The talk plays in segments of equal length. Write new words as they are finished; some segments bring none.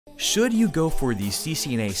Should you go for the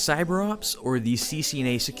CCNA Cyberops or the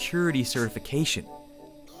CCNA Security certification?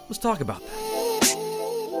 Let's talk about that.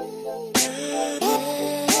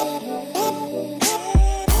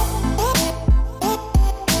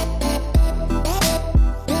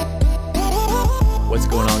 What's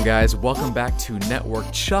going on, guys? Welcome back to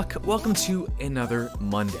Network Chuck. Welcome to another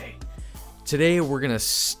Monday. Today we're going to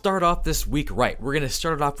start off this week right. We're going to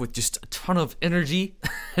start it off with just a ton of energy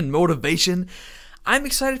and motivation. I'm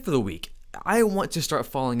excited for the week. I want to start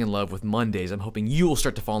falling in love with Mondays. I'm hoping you will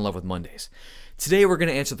start to fall in love with Mondays. Today we're going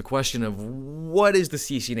to answer the question of what is the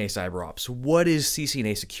CCNA Cyberops? What is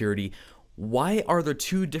CCNA Security? Why are there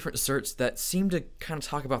two different certs that seem to kind of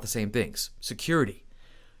talk about the same things? Security.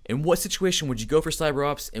 In what situation would you go for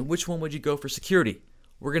Cyberops and which one would you go for security?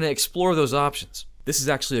 We're going to explore those options. This is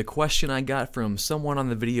actually a question I got from someone on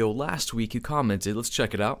the video last week who commented. Let's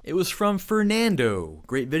check it out. It was from Fernando.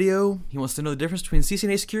 Great video. He wants to know the difference between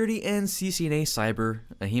CCNA Security and CCNA Cyber.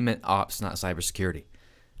 He meant Ops, not Cybersecurity.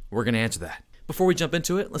 We're going to answer that. Before we jump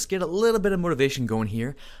into it, let's get a little bit of motivation going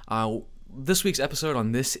here. This week's episode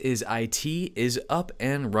on This Is IT is up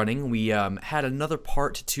and running. We had another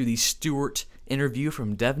part to the Stewart interview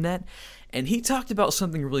from DevNet, and he talked about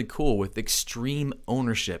something really cool with extreme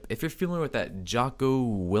ownership. If you're familiar with that Jocko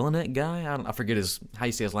Willett guy, I forget how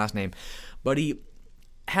you say his last name, but he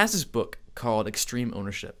has this book called Extreme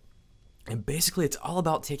Ownership. And basically it's all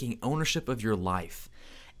about taking ownership of your life,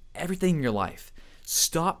 everything in your life.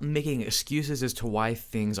 Stop making excuses as to why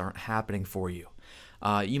things aren't happening for you.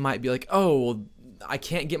 You might be like, oh, well, I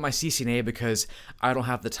can't get my CCNA because I don't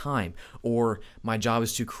have the time, or my job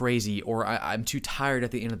is too crazy, or I'm too tired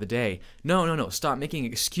at the end of the day. No. Stop making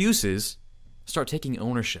excuses. Start taking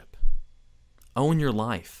ownership. Own your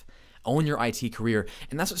life. Own your IT career.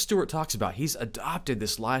 And that's what Stewart talks about. He's adopted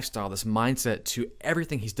this lifestyle, this mindset to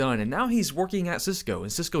everything he's done. And now he's working at Cisco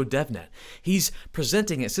and Cisco DevNet. He's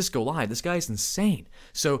presenting at Cisco Live. This guy's insane.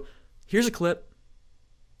 So here's a clip.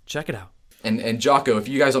 Check it out. And Jocko, if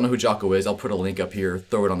you guys don't know who Jocko is, I'll put a link up here,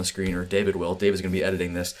 throw it on the screen, or David will. David's going to be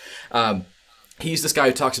editing this. He's this guy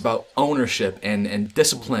who talks about ownership and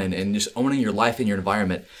discipline and just owning your life and your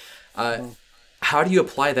environment. How do you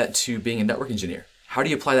apply that to being a network engineer? How do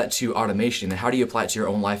you apply that to automation? And how do you apply it to your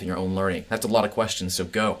own life and your own learning? That's a lot of questions, so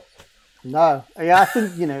go. No, yeah, I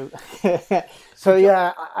think, so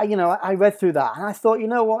yeah, I read through that and I thought, you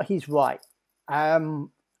know what, he's right. And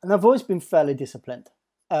I've always been fairly disciplined.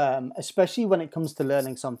 Especially when it comes to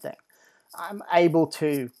learning something. I'm able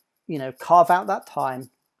to, carve out that time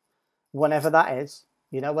whenever that is,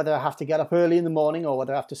 whether I have to get up early in the morning or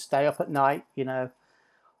whether I have to stay up at night,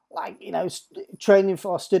 training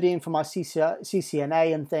for or studying for my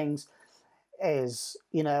CCNA and things is,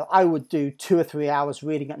 I would do 2 or 3 hours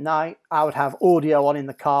reading at night. I would have audio on in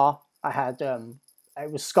the car. I had, it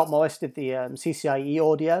was Scott Morris did the CCIE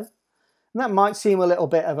audio. And that might seem a little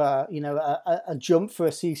bit of a jump for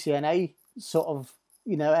a CCNA sort of,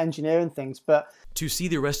 engineering things, but... To see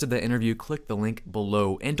the rest of the interview, click the link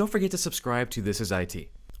below. And don't forget to subscribe to This Is IT.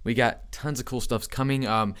 We got tons of cool stuff coming.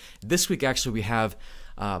 This week, actually, we have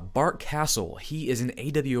Bart Castle. He is an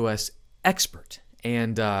AWS expert.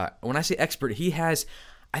 And when I say expert, I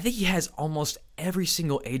think he has almost every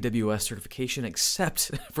single AWS certification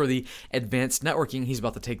except for the advanced networking. He's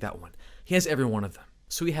about to take that one. He has every one of them.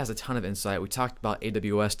 So he has a ton of insight. We talked about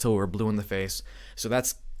AWS till we were blue in the face. So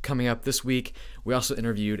that's coming up this week. We also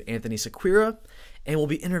interviewed Anthony Sequeira, and we'll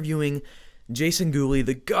be interviewing Jason Gooley,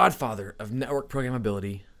 the godfather of network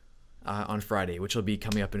programmability, on Friday, which will be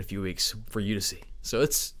coming up in a few weeks for you to see. So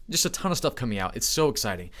it's just a ton of stuff coming out. It's so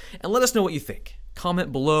exciting. And let us know what you think.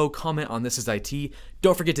 Comment below, comment on This Is IT.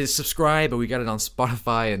 Don't forget to subscribe. We got it on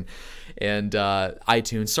Spotify and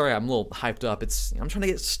iTunes. Sorry, I'm a little hyped up. I'm trying to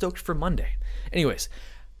get stoked for Monday. Anyways,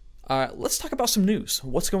 let's talk about some news.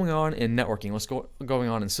 What's going on in networking? What's going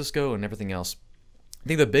on in Cisco and everything else? I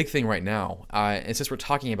think the big thing right now, and since we're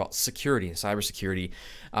talking about security and cybersecurity,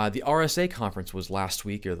 the RSA conference was last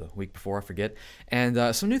week or the week before, I forget,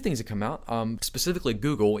 and some new things have come out, specifically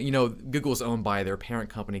Google. Google is owned by their parent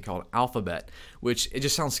company called Alphabet, which it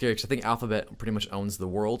just sounds scary because I think Alphabet pretty much owns the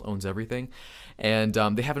world, owns everything, and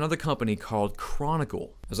they have another company called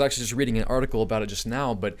Chronicle. I was actually just reading an article about it just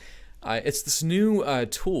now, but it's this new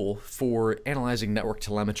tool for analyzing network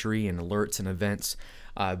telemetry and alerts and events.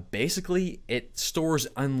 Basically, it stores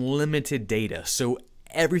unlimited data. So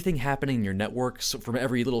everything happening in your network, so from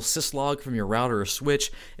every little syslog from your router or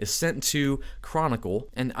switch, is sent to Chronicle,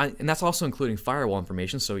 and that's also including firewall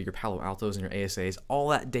information. So your Palo Altos and your ASAs, all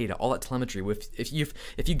that data, all that telemetry. If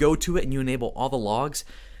you go to it and you enable all the logs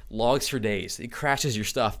for days, it crashes your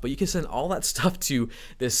stuff. But you can send all that stuff to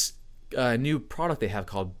this new product they have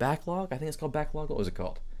called Backlog. I think it's called Backlog. What was it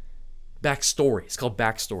called? Backstory. It's called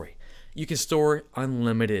Backstory. You can store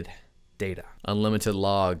unlimited data, unlimited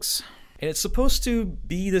logs. And it's supposed to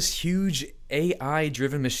be this huge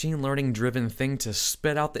AI-driven, machine learning-driven thing to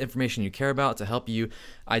spit out the information you care about to help you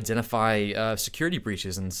identify security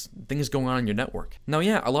breaches and things going on in your network. Now,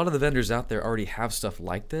 yeah, a lot of the vendors out there already have stuff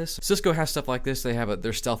like this. Cisco has stuff like this. They have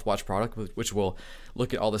their StealthWatch product, which will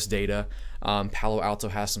look at all this data. Palo Alto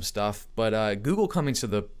has some stuff. But Google coming to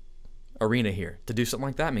the arena here to do something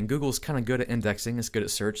like that. I mean, Google's kind of good at indexing. It's good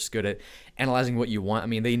at search. It's good at analyzing what you want. I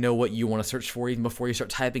mean, they know what you want to search for even before you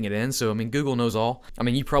start typing it in. So, I mean, Google knows all. I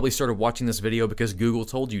mean, you probably started watching this video because Google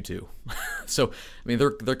told you to. So, I mean,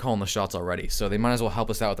 they're calling the shots already. So they might as well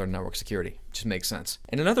help us out with our network security. Just makes sense.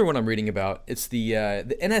 And another one I'm reading about, it's the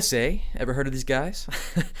NSA. Ever heard of these guys?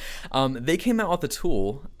 They came out with a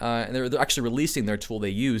tool, and they're actually releasing their tool they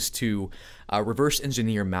use to reverse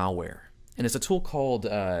engineer malware. And it's a tool called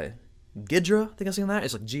Ghidra, I think I'm saying that.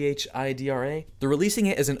 It's like Ghidra. They're releasing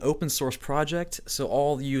it as an open source project, so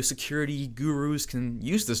all you security gurus can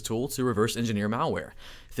use this tool to reverse engineer malware,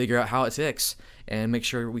 figure out how it ticks, and make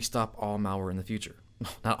sure we stop all malware in the future.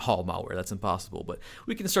 Not all malware, that's impossible, but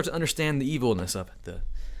we can start to understand the evilness of it,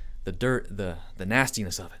 the dirt, the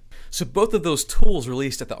nastiness of it. So both of those tools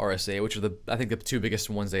released at the RSA, which are I think the two biggest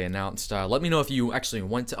ones they announced. Let me know if you actually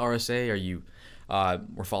went to RSA or you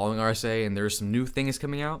were following RSA and there's some new things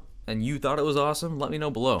coming out and you thought it was awesome. Let me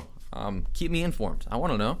know below. Keep me informed. I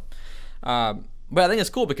want to know. But I think it's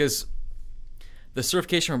cool because the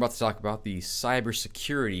certification we're about to talk about, the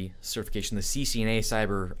cybersecurity certification, the CCNA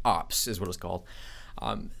Cyberops is what it's called.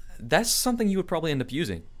 That's something you would probably end up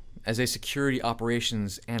using as a security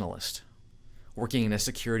operations analyst, working in a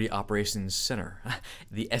security operations center,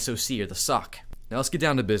 the SOC or the SOC. Now let's get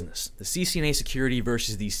down to business. The CCNA security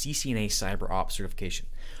versus the CCNA Cyberops certification.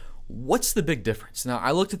 What's the big difference? Now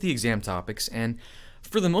I looked at the exam topics and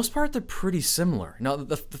for the most part they're pretty similar. Now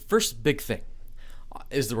the first big thing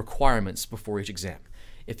is the requirements before each exam.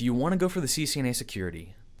 If you want to go for the CCNA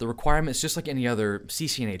security, the requirements, just like any other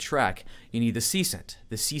CCNA track, you need the CCENT,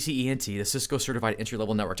 the CCENT, the Cisco Certified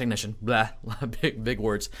Entry-Level Network Technician, blah, big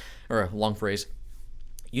words, or a long phrase.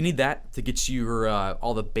 You need that to get your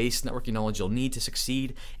all the base networking knowledge you'll need to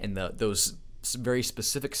succeed in those very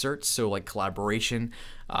specific certs, so like collaboration,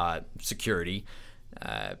 security,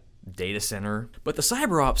 data center. But the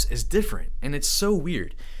CyberOps is different, and it's so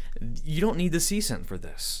weird. You don't need the CCENT for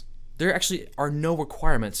this. There actually are no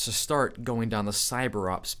requirements to start going down the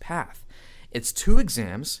CyberOps path. It's 2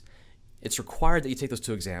 exams. It's required that you take those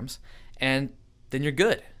 2 exams, and then you're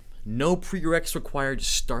good. No prereqs required to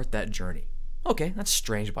start that journey. Okay, that's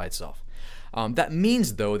strange by itself. That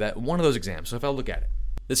means, though, that one of those exams, so if I look at it,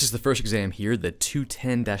 this is the first exam here, the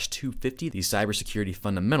 210-250, the Cybersecurity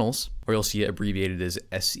Fundamentals, or you'll see it abbreviated as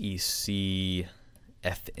SECFND,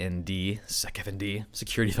 SecFND,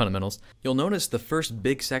 Security Fundamentals. You'll notice the first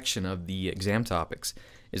big section of the exam topics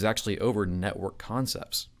is actually over network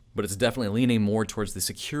concepts, but it's definitely leaning more towards the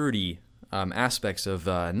security aspects of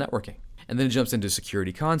networking. And then it jumps into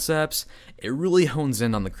security concepts. It really hones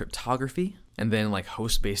in on the cryptography, and then like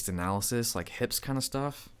host-based analysis, like HIPS kind of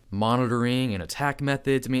stuff, monitoring and attack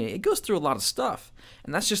methods. I mean, it goes through a lot of stuff,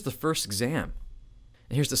 and that's just the first exam.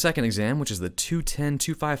 And here's the second exam, which is the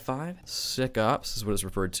 210-255. SecOps is what it's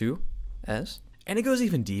referred to as. And it goes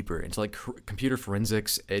even deeper into like computer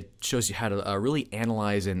forensics. It shows you how to really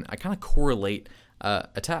analyze and kind of correlate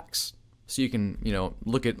attacks. So you can,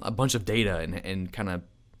 look at a bunch of data and kind of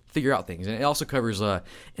figure out things. And it also covers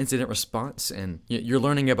incident response, and you're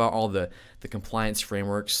learning about all the compliance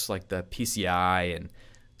frameworks like the PCI and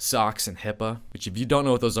SOX and HIPAA, which if you don't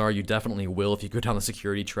know what those are, you definitely will if you go down the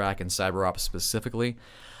security track and CyberOps specifically.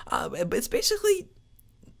 But it's basically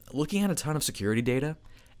looking at a ton of security data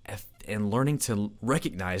and learning to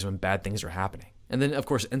recognize when bad things are happening. And then, of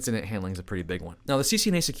course, incident handling is a pretty big one. Now, the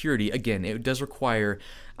CCNA security, again, it does require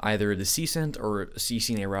either the CCENT or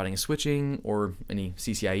CCNA routing and switching or any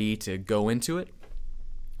CCIE to go into it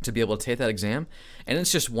to be able to take that exam, and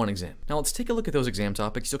it's just one exam. Now, let's take a look at those exam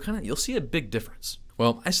topics. You'll see a big difference.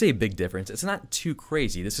 Well, I say big difference. It's not too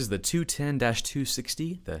crazy. This is the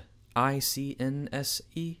 210-260, the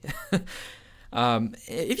ICNSE.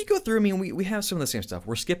 If you go through, I mean, we have some of the same stuff.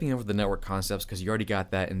 We're skipping over the network concepts because you already got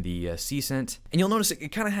that in the CCENT. And you'll notice it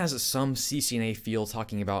kind of has some CCNA feel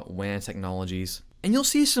talking about WAN technologies. And you'll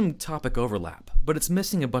see some topic overlap, but it's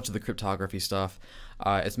missing a bunch of the cryptography stuff.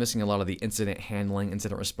 It's missing a lot of the incident handling,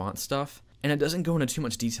 incident response stuff. And it doesn't go into too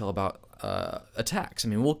much detail about attacks. I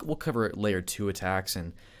mean, we'll cover layer 2 attacks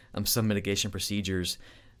and some mitigation procedures.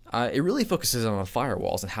 It really focuses on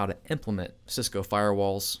firewalls and how to implement Cisco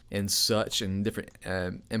firewalls and such and different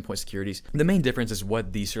endpoint securities. The main difference is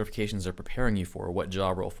what these certifications are preparing you for, what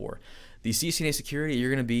job role for. The CCNA security, you're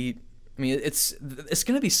going to be, I mean, it's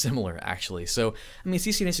going to be similar actually. So, I mean,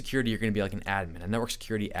 CCNA security, you're going to be like an admin, a network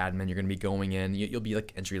security admin. You're going to be going in, you'll be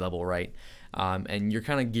like entry level, right? And you're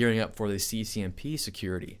kind of gearing up for the CCNP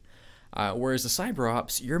security. Whereas the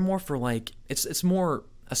Cyberops, you're more for like, it's more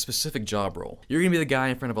a specific job role. You're going to be the guy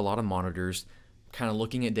in front of a lot of monitors, kind of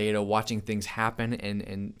looking at data, watching things happen,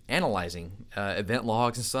 and analyzing event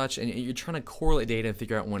logs and such, and you're trying to correlate data and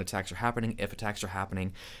figure out when attacks are happening, if attacks are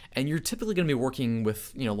happening, and you're typically going to be working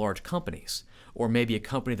with large companies, or maybe a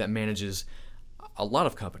company that manages a lot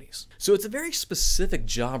of companies. So it's a very specific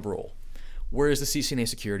job role. Whereas the CCNA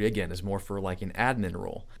security, again, is more for like an admin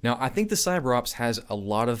role. Now, I think the Cyberops has a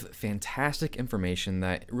lot of fantastic information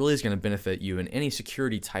that really is going to benefit you in any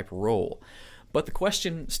security type role. But the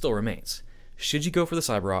question still remains, should you go for the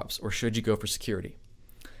Cyberops or should you go for security?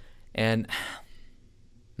 And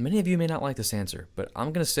many of you may not like this answer, but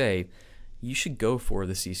I'm going to say you should go for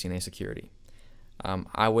the CCNA security.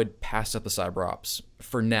 I would pass up the Cyberops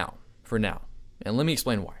for now. And let me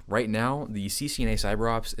explain why. Right now, the CCNA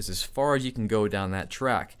Cyberops is as far as you can go down that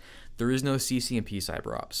track. There is no CCNP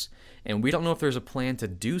Cyberops, and we don't know if there's a plan to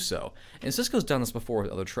do so. And Cisco's done this before with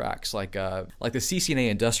other tracks, like the CCNA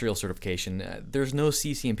Industrial certification. There's no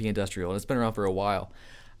CCNP Industrial, and it's been around for a while.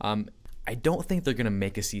 I don't think they're going to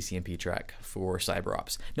make a CCNP track for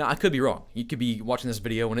Cyberops. Now, I could be wrong. You could be watching this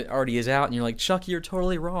video when it already is out, and you're like, Chuck, you're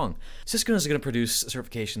totally wrong. Cisco is going to produce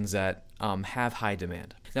certifications that have high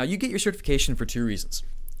demand. Now, you get your certification for two reasons.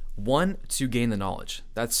 One, to gain the knowledge.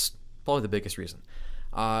 That's probably the biggest reason.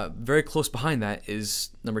 Very close behind that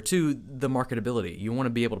is, number two, the marketability. You want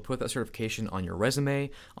to be able to put that certification on your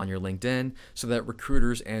resume, on your LinkedIn, so that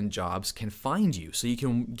recruiters and jobs can find you, so you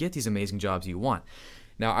can get these amazing jobs you want.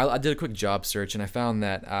 Now, I did a quick job search, and I found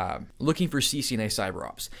that looking for CCNA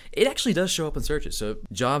Cyberops, it actually does show up in searches. So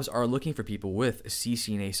jobs are looking for people with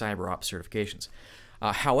CCNA Cyberops certifications.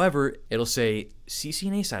 However, it'll say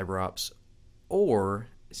CCNA Cyberops or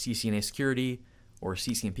CCNA Security or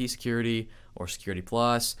CCNP Security or Security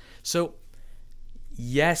Plus. So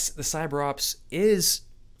yes, the Cyberops is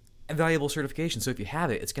a valuable certification. So if you have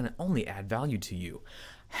it, it's going to only add value to you.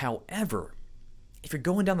 However, if you're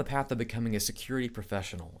going down the path of becoming a security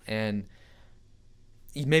professional and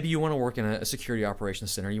maybe you want to work in a security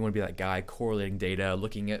operations center, you want to be that guy correlating data,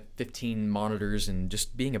 looking at 15 monitors and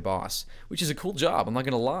just being a boss, which is a cool job, I'm not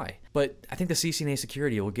going to lie. But I think the CCNA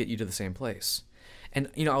security will get you to the same place.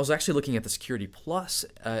 And I was actually looking at the Security Plus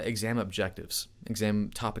exam objectives,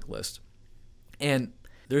 exam topic list. And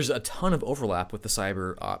there's a ton of overlap with the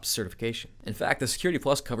Cyberops certification. In fact, the Security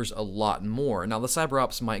Plus covers a lot more. Now, the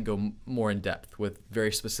Cyberops might go more in depth with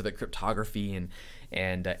very specific cryptography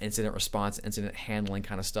and incident response, incident handling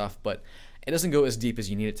kind of stuff, but it doesn't go as deep as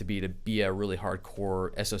you need it to be a really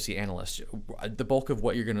hardcore SOC analyst. The bulk of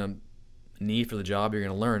what you're going to need for the job, you're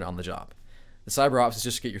going to learn on the job. The Cyberops is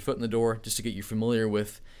just to get your foot in the door, just to get you familiar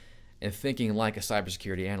with and thinking like a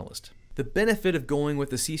cybersecurity analyst. The benefit of going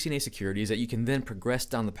with the CCNA security is that you can then progress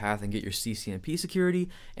down the path and get your CCNP security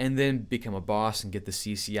and then become a boss and get the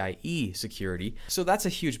CCIE security. So that's a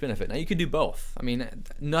huge benefit. Now you can do both. I mean,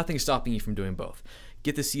 nothing's stopping you from doing both.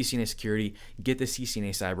 Get the CCNA security, get the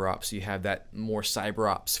CCNA Cyberops, so you have that more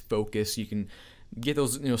Cyberops focus. You can get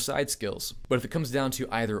those side skills. But if it comes down to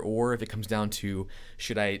either or, if it comes down to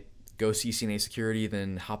should I go CCNA security,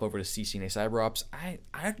 then hop over to CCNA Cyberops,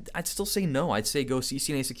 I'd still say no. I'd say go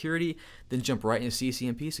CCNA security, then jump right into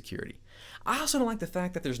CCNP security. I also don't like the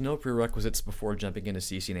fact that there's no prerequisites before jumping into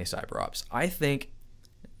CCNA Cyberops. I think,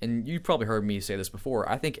 and you probably heard me say this before,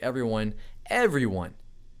 I think everyone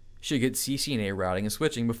should get CCNA routing and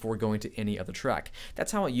switching before going to any other track.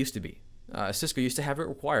 That's how it used to be. Cisco used to have it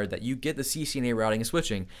required that you get the CCNA routing and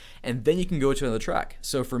switching, and then you can go to another track.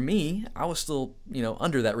 So for me, I was still,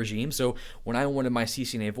 under that regime. So when I wanted my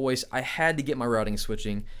CCNA voice, I had to get my routing and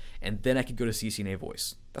switching, and then I could go to CCNA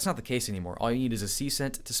voice. That's not the case anymore. All you need is a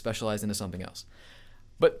CCENT to specialize into something else.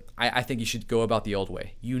 But I think you should go about the old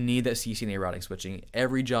way. You need that CCNA routing switching.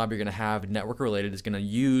 Every job you're going to have network related is going to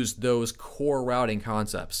use those core routing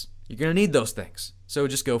concepts. You're going to need those things. So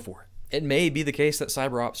just go for it. It may be the case that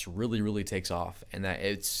Cyberops really, really takes off and that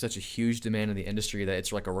it's such a huge demand in the industry that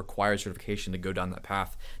it's like a required certification to go down that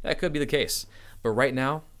path. That could be the case. But right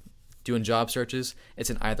now, doing job searches, it's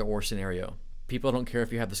an either or scenario. People don't care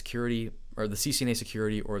if you have the security or the CCNA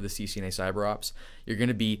security or the CCNA Cyberops. You're going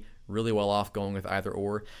to be really well off going with either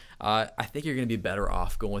or. I think you're going to be better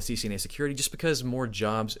off going with CCNA security just because more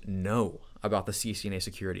jobs know about the CCNA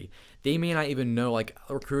security. They may not even know, like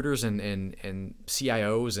recruiters and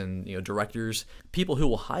CIOs and directors, people who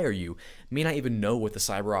will hire you may not even know what the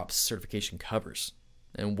Cyberops certification covers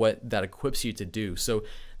and what that equips you to do. So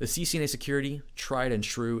the CCNA security, tried and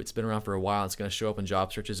true, it's been around for a while. It's going to show up in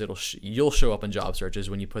job searches. You'll show up in job searches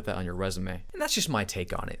when you put that on your resume. And that's just my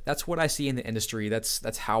take on it. That's what I see in the industry.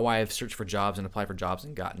 That's how I've searched for jobs and applied for jobs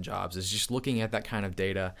and gotten jobs, is just looking at that kind of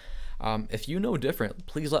data. If you know different,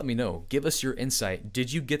 please let me know. Give us your insight.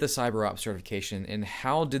 Did you get the Cyberops certification, and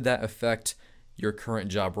how did that affect your current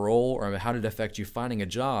job role, or how did it affect you finding a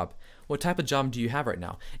job? What type of job do you have right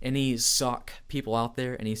now? Any SOC people out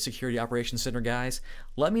there, any security operations center guys?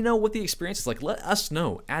 Let me know what the experience is like. Let us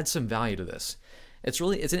know. Add some value to this. It's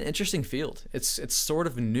an interesting field. It's sort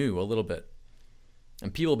of new a little bit.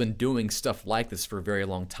 And people have been doing stuff like this for a very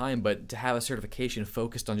long time, but to have a certification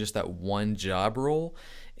focused on just that one job role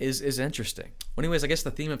is interesting. Well, anyways, I guess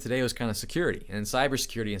the theme of today was kind of security and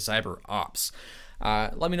cybersecurity and cyber ops.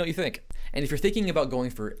 Let me know what you think. And if you're thinking about going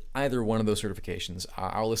for either one of those certifications,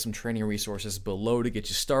 I'll list some training resources below to get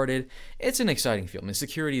you started. It's an exciting field. I mean,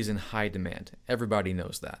 security is in high demand. Everybody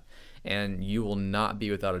knows that. And you will not be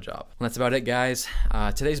without a job. And that's about it, guys.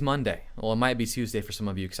 Today's Monday. Well, it might be Tuesday for some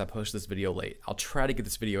of you because I posted this video late. I'll try to get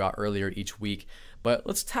this video out earlier each week, but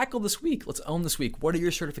let's tackle this week. Let's own this week. What are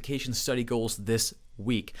your certification study goals this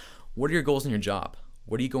week? What are your goals in your job?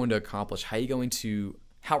 What are you going to accomplish? How are you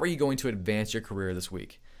going to advance your career this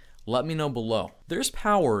week? Let me know below. There's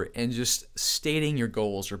power in just stating your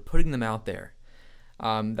goals or putting them out there.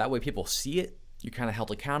 That way people see it. You're kind of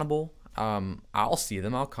held accountable. I'll see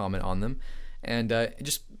them. I'll comment on them. And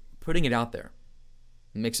just putting it out there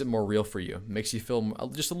makes it more real for you. Makes you feel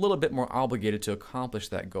just a little bit more obligated to accomplish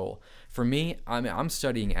that goal. For me, I'm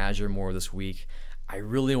studying Azure more this week. I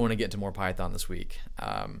really want to get into more Python this week.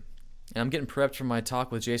 And I'm getting prepped for my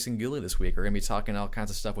talk with Jason Gooley this week. We're going to be talking all kinds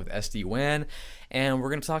of stuff with SD-WAN, and we're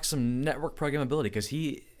going to talk some network programmability because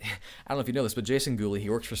I don't know if you know this, but Jason Gooley, he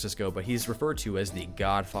works for Cisco, but he's referred to as the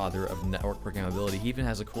godfather of network programmability. He even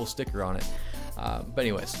has a cool sticker on it. But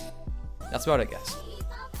anyways, that's about it, guys.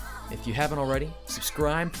 If you haven't already,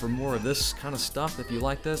 subscribe for more of this kind of stuff if you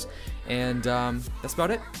like this. And that's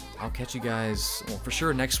about it. I'll catch you guys, well, for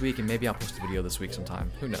sure next week, and maybe I'll post a video this week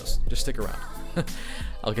sometime. Who knows? Just stick around.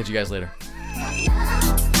 I'll catch you guys later.